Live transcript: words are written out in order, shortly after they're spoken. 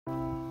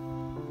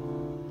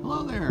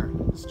Hello there,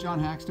 this is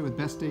John Haxton with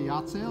Best Day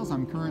Yacht Sales.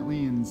 I'm currently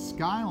in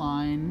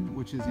Skyline,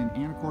 which is in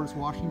Anacortes,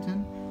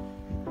 Washington.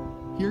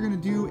 Here going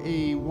to do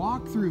a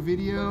walkthrough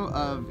video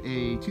of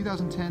a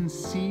 2010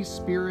 Sea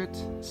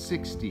Spirit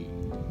 60,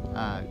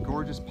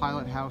 gorgeous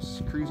pilot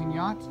house cruising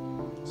yacht.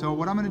 So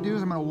what I'm going to do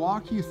is I'm going to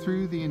walk you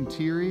through the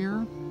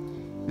interior.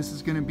 This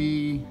is going to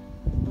be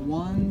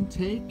one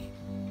take,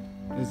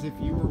 as if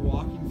you were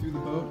walking through the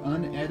boat,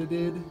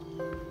 unedited,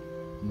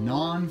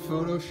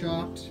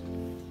 non-photoshopped.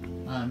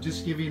 Just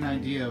to give you an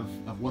idea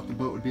of what the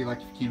boat would be like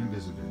if you came and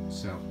visited.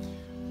 So,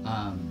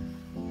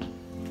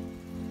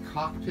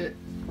 cockpit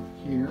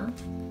here,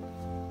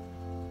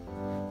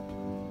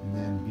 and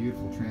then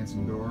beautiful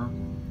transom door,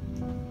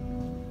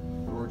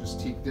 gorgeous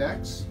teak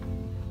decks.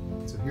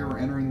 So here we're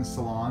entering the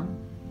salon.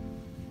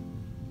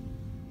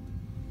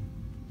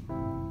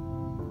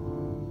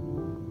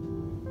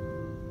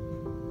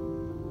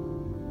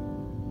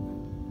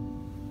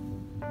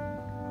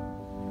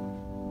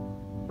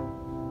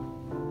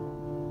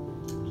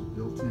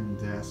 Built-in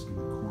desk in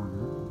the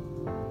corner.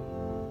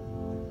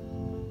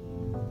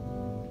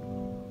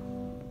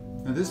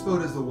 Now this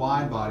boat is the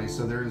wide body,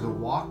 so there is a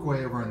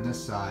walkway over on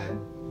this side,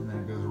 and then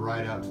it goes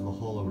right out to the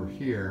hull over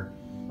here.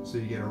 So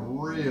you get a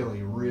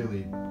really,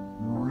 really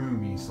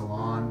roomy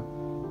salon,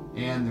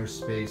 and there's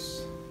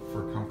space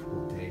for a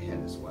comfortable day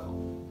head as well.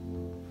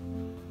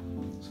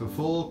 So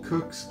full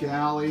cook's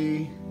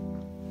galley,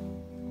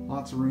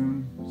 lots of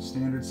room,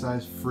 standard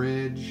size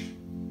fridge,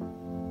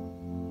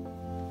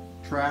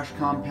 trash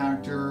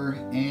compactor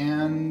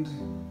and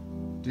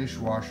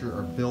dishwasher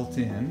are built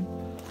in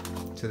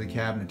to the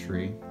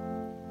cabinetry.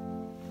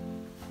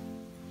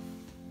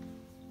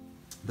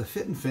 The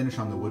fit and finish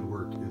on the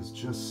woodwork is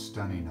just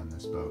stunning on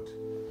this boat.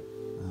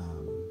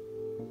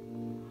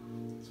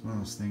 It's one of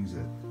those things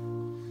that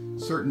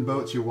certain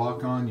boats you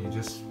walk on, you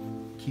just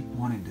keep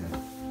wanting to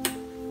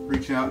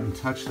reach out and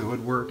touch the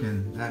woodwork,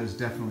 and that is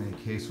definitely the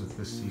case with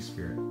this Sea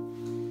Spirit.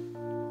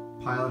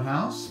 Pilot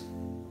house.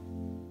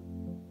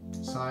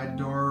 Side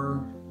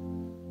door,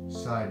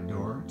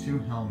 two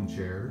helm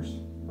chairs.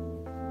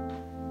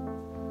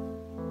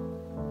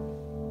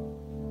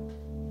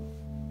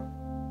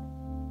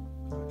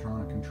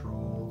 Electronic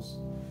controls.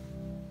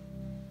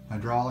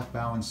 Hydraulic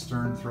bow and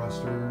stern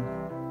thruster.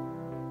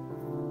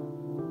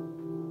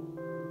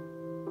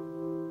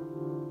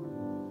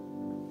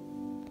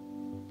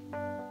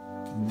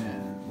 And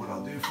then what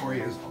I'll do for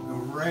you is I'll go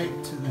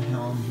right to the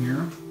helm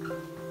here.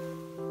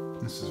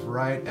 This is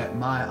right at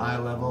my eye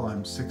level.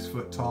 I'm 6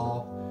 foot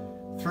tall.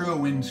 Through a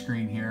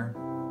windscreen here,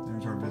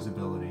 there's our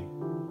visibility.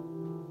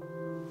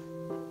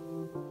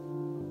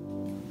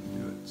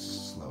 Do it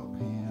slow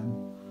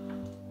pan.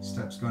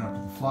 Steps going up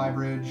to the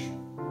flybridge.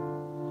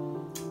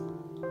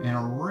 And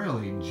a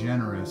really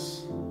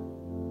generous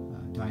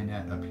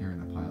dinette up here in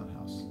the pilot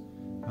house.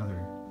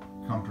 Another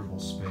comfortable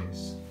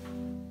space.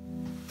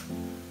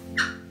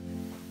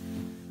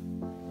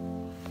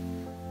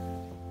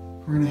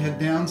 We're going to head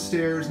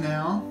downstairs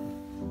now.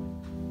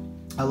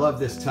 I love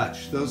this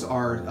touch. Those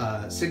are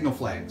signal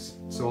flags.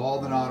 So all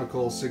the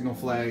nautical signal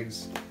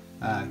flags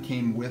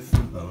came with the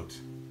boat.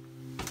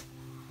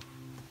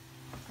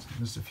 So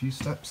just a few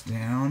steps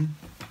down.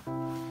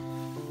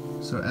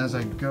 So as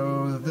I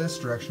go this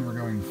direction, we're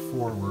going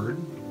forward.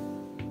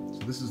 So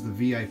this is the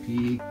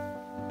VIP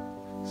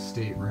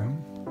stateroom.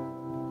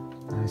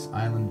 Nice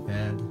island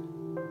bed.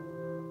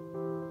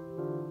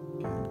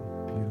 Again,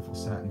 beautiful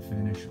satin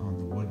finish on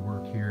the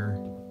woodwork here.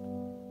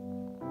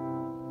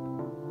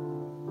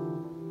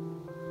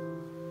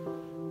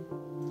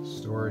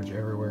 Storage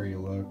everywhere you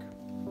look.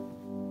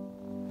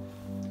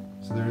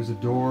 So there's a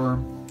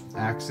door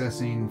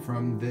accessing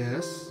from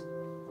this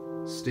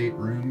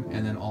stateroom,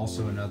 and then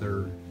also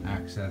another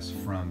access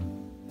from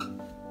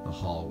the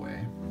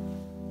hallway.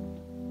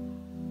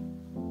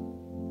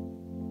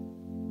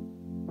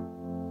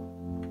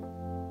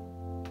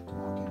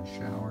 Walk-in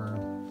shower.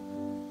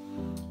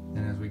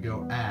 And as we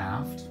go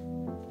aft,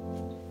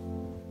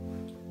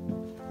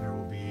 there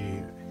will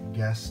be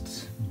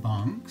guest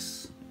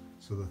bunks.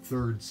 So the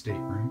third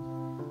stateroom,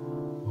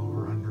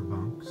 over under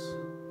bunks.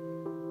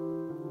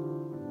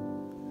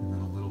 And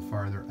then a little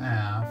farther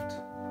aft,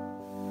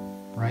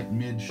 right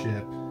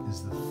midship,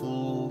 is the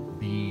full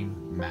beam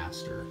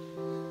master.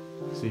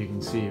 So you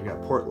can see you've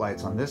got port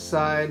lights on this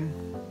side,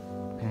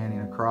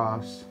 panning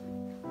across,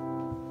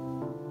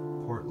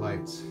 port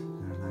lights,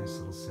 and a nice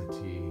little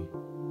settee,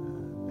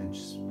 bench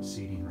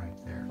seating right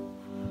there.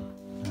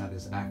 And that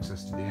is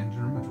access to the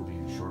engine room, which will be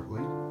in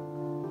shortly.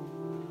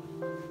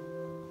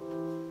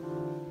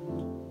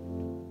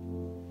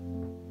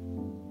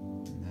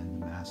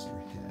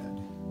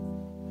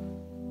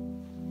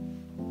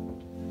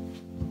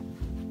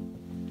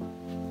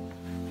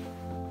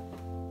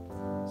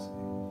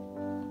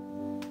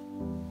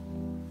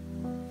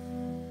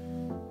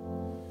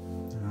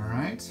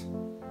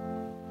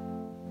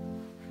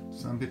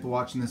 Some people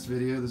watching this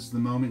video, this is the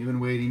moment you've been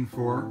waiting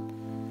for.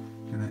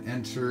 Gonna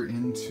enter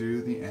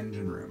into the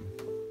engine room.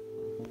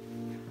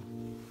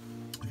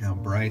 Look how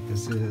bright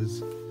this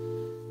is.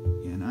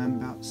 And I'm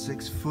about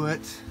 6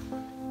 foot.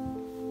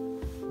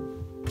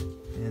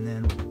 And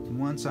then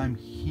once I'm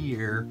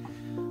here,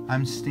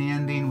 I'm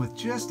standing with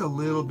just a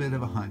little bit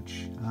of a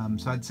hunch.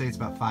 So I'd say it's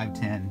about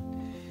 5'10"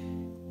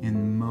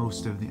 in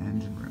most of the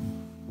engine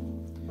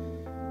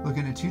room.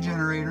 Looking at 2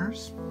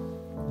 generators,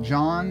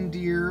 John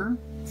Deere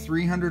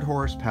 300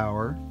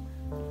 horsepower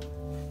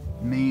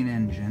main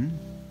engine.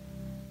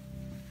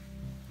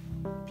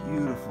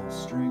 Beautiful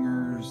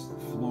stringers,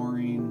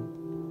 flooring,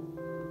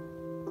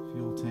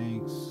 fuel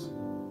tanks.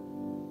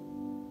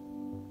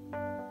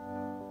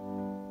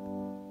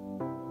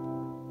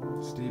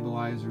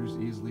 Stabilizers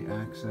easily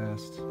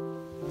accessed.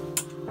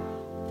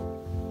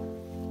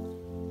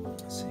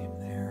 Same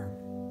there.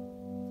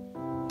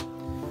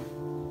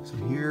 So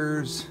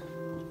here's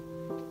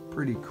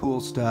pretty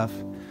cool stuff.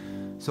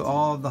 So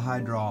all of the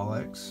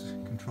hydraulics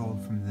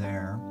controlled from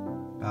there.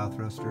 Bow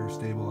thruster,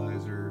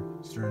 stabilizer,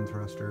 stern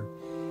thruster.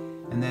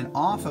 And then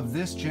off of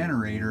this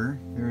generator,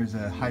 there is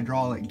a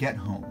hydraulic get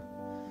home.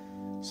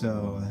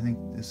 So I think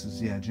this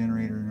is, yeah,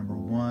 generator number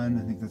 1.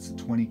 I think that's a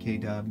 20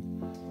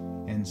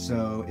 kW. And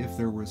so if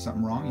there was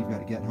something wrong, you've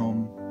got a get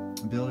home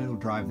ability to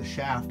drive the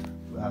shaft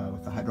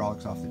with the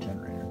hydraulics off the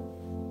generator.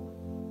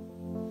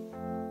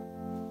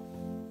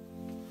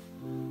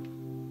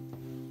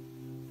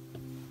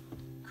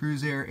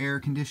 Cruise air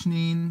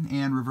conditioning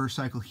and reverse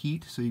cycle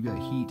heat, so you've got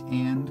heat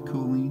and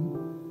cooling.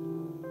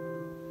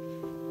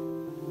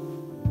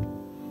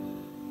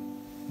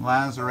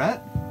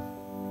 Lazarette.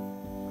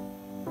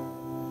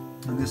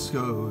 And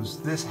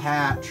this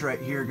hatch right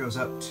here goes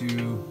up to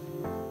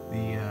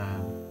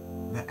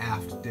the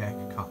aft deck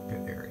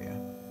cockpit area.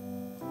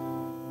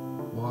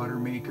 Water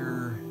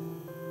maker.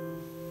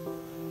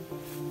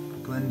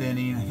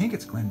 Glendenning, I think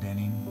it's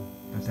Glendenning,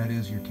 but that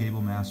is your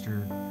cable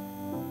master.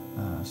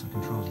 So it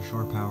controls your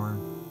shore power,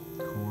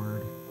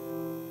 cord.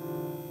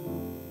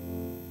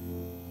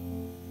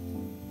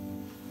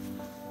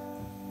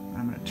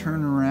 I'm going to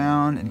turn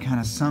around and kind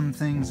of sum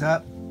things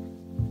up.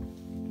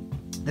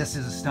 This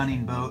is a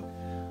stunning boat.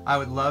 I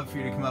would love for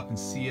you to come up and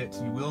see it.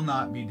 You will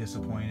not be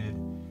disappointed.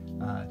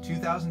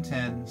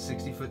 2010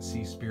 60-foot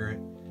Sea Spirit.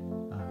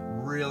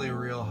 Really,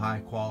 real high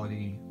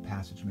quality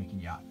passage making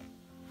yacht.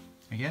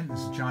 Again, this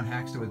is John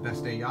Haxton with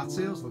Best Day Yacht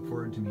Sales. Look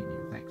forward to meeting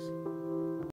you. Thanks.